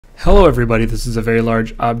Hello everybody, this is a very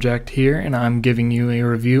large object here and I'm giving you a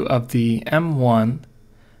review of the M1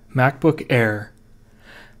 MacBook Air.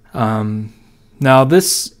 Now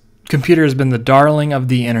this computer has been the darling of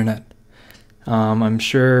the internet. I'm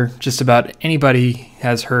sure just about anybody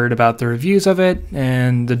has heard about the reviews of it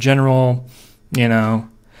and the general,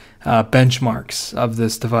 benchmarks of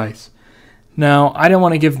this device. Now, I don't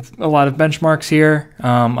want to give a lot of benchmarks here.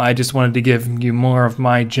 I just wanted to give you more of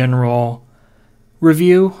my general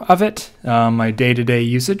review of it, my day-to-day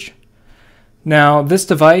usage. Now, this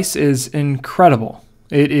device is incredible.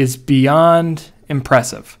 It is beyond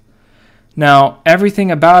impressive. Now,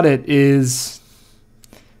 everything about it is,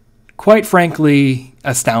 quite frankly,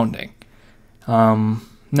 astounding.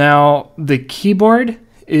 Now, the keyboard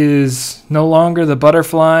is no longer the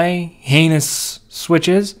butterfly, heinous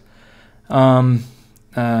switches, and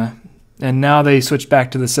now they switch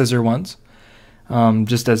back to the scissor ones,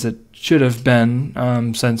 just as it should have been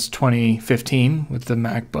since 2015 with the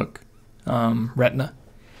MacBook Retina.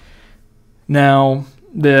 Now,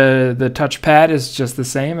 the touchpad is just the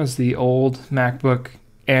same as the old MacBook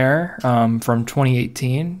Air from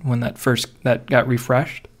 2018 when that got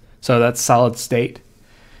refreshed. So that's solid state.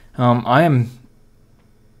 I'm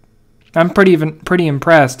pretty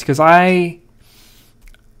impressed because I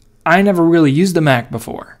never really used a Mac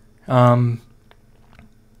before.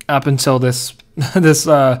 Up until this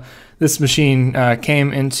machine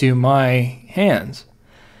came into my hands.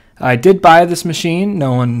 I did buy this machine.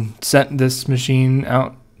 No one sent this machine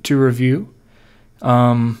out to review.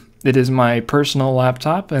 It is my personal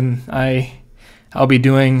laptop, and I'll be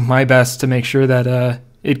doing my best to make sure that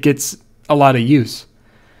it gets a lot of use.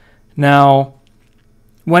 Now,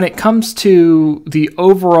 when it comes to the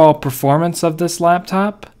overall performance of this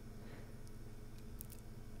laptop,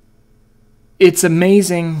 it's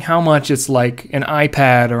amazing how much it's like an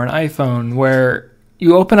iPad or an iPhone where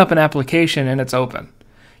you open up an application and it's open.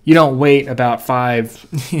 You don't wait about 5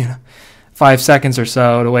 seconds or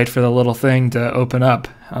so to wait for the little thing to open up.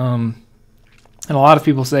 And a lot of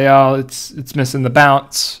people say, oh, it's missing the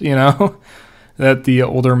bounce, that the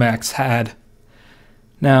older Macs had.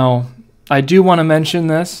 Now, I do want to mention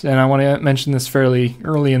this, and I want to mention this fairly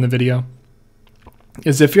early in the video,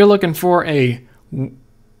 is if you're looking for a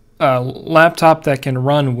laptop that can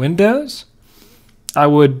run Windows, I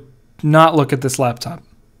would not look at this laptop.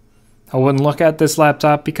 I wouldn't look at this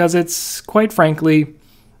laptop because it's, quite frankly,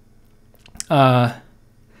 not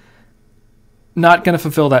going to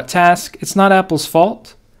fulfill that task. It's not Apple's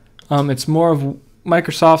fault. It's more of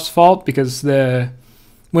Microsoft's fault because the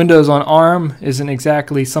Windows on ARM isn't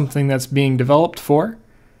exactly something that's being developed for.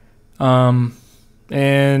 And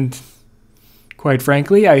quite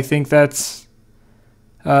frankly, I think that's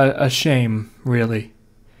a shame, really,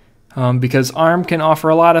 because ARM can offer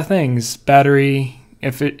a lot of things: battery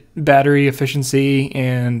efficiency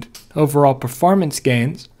and overall performance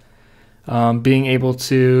gains. Being able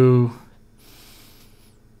to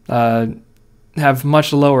have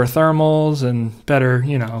much lower thermals and better,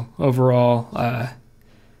 overall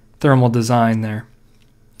thermal design there.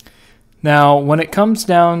 Now, when it comes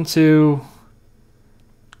down to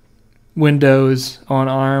Windows on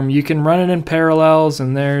ARM, you can run it in parallels,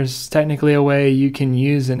 and there's technically a way you can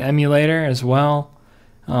use an emulator as well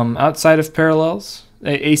outside of parallels.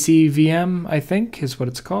 ACVM, I think, is what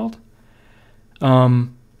it's called.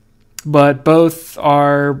 But both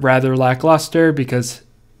are rather lackluster because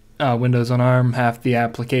Windows on ARM, half the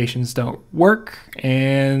applications don't work,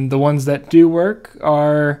 and the ones that do work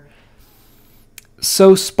are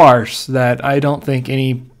so sparse that I don't think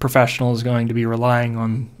any professional is going to be relying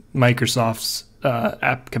on Microsoft's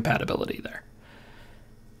app compatibility there.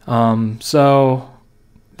 So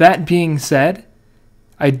that being said,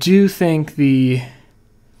 I do think the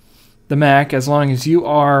Mac, as long as you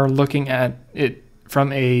are looking at it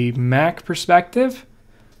from a Mac perspective,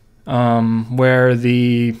 where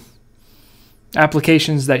the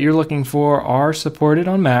applications that you're looking for are supported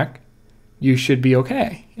on Mac, you should be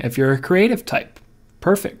okay. If you're a creative type,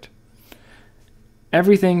 perfect.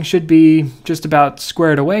 Everything should be just about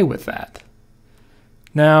squared away with that.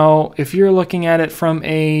 Now, if you're looking at it from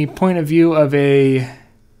a point of view of a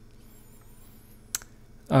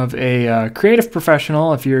creative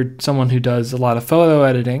professional, if you're someone who does a lot of photo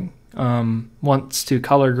editing, wants to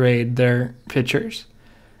color grade their pictures,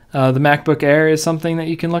 the MacBook Air is something that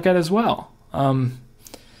you can look at as well.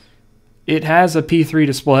 It has a P3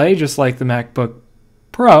 display, just like the MacBook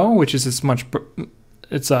Pro, which is it's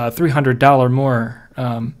a $300 more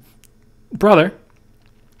brother,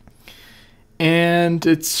 and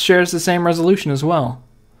it shares the same resolution as well.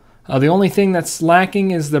 The only thing that's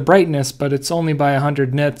lacking is the brightness, but it's only by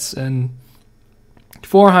 100 nits, and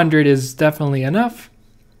 400 is definitely enough.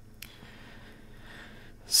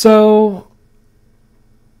 So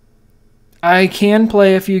I can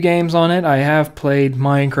play a few games on it. I have played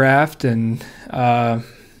Minecraft and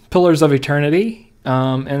Pillars of Eternity,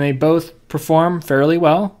 and they both perform fairly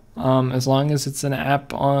well. As long as it's an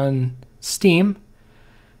app on Steam,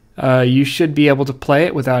 you should be able to play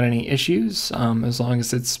it without any issues, as long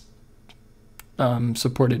as it's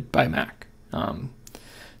supported by Mac.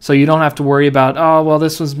 So you don't have to worry about, oh, well,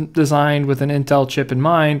 this was designed with an Intel chip in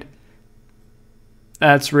mind.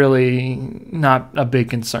 That's really not a big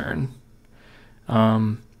concern.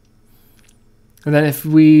 And then if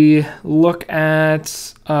we look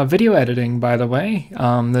at video editing, by the way,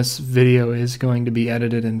 this video is going to be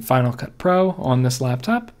edited in Final Cut Pro on this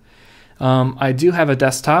laptop. I do have a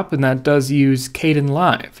desktop, and that does use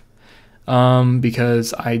Kdenlive,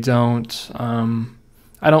 because I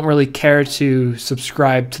don't really care to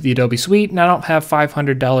subscribe to the Adobe Suite, and I don't have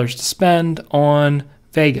 $500 to spend on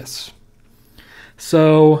Vegas.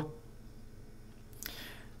 So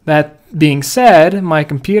that being said, my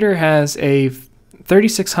computer has a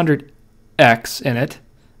 3600X in it,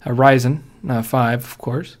 a Ryzen 5, of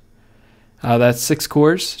course. That's 6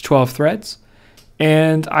 cores, 12 threads.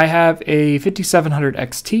 And I have a 5700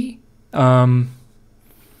 XT in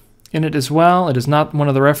it as well. It is not one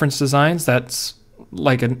of the reference designs that's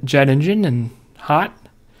like a jet engine and hot.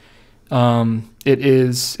 It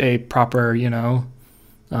is a proper,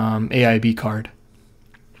 AIB card.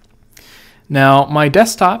 Now, my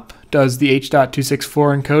desktop does the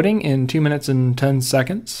H.264 encoding in 2 minutes and 10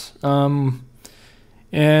 seconds. And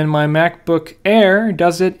my MacBook Air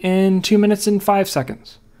does it in 2 minutes and 5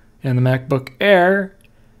 seconds. And the MacBook Air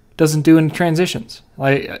doesn't do any transitions.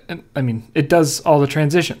 I mean, it does all the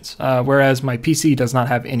transitions, whereas my PC does not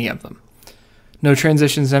have any of them. No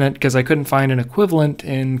transitions in it because I couldn't find an equivalent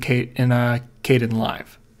in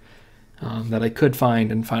Kdenlive that I could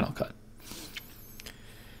find in Final Cut.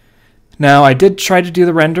 Now, I did try to do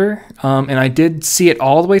the render, and I did see it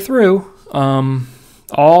all the way through,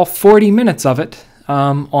 all 40 minutes of it,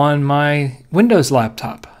 on my Windows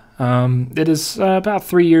laptop. It is about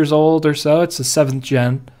 3 years old or so. It's a 7th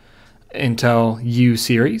gen Intel U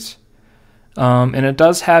series. And it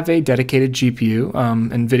does have a dedicated GPU,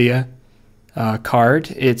 NVIDIA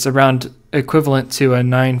card. It's around equivalent to a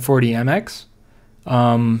 940MX,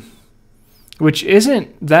 which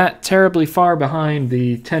isn't that terribly far behind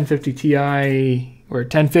the 1050 Ti or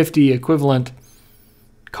 1050 equivalent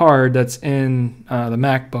card that's in the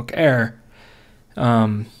MacBook Air.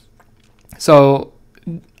 So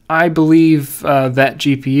I believe that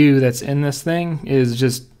GPU that's in this thing is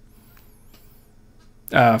just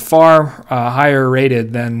far higher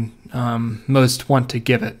rated than most want to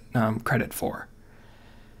give it credit for.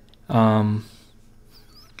 Now,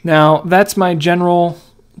 that's my general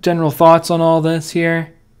thoughts on all this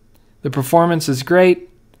here. The performance is great.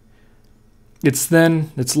 It's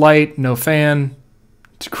thin, it's light, no fan.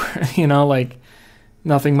 It's, like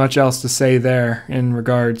nothing much else to say there in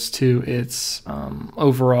regards to its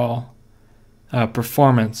overall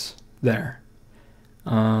performance there.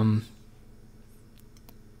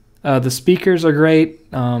 The speakers are great.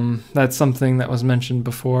 That's something that was mentioned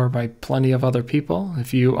before by plenty of other people.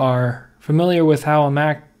 If you are familiar with how a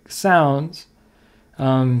Mac sounds,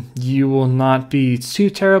 you will not be too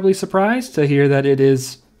terribly surprised to hear that it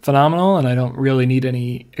is phenomenal, and I don't really need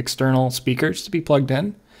any external speakers to be plugged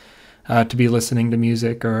in to be listening to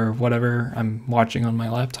music or whatever I'm watching on my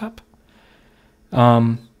laptop.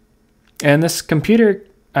 And this computer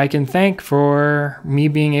I can thank for me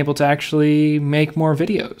being able to actually make more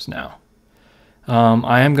videos now.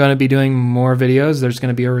 I am going to be doing more videos. There's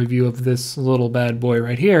going to be a review of this little bad boy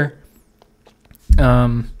right here.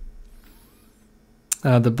 The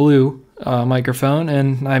blue microphone,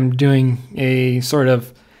 and I'm doing a sort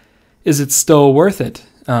of, is it still worth it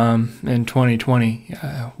in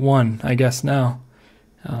 2021, I guess now,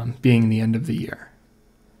 being the end of the year,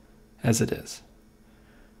 as it is.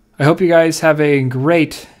 I hope you guys have a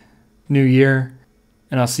great new year,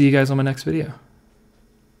 and I'll see you guys on my next video.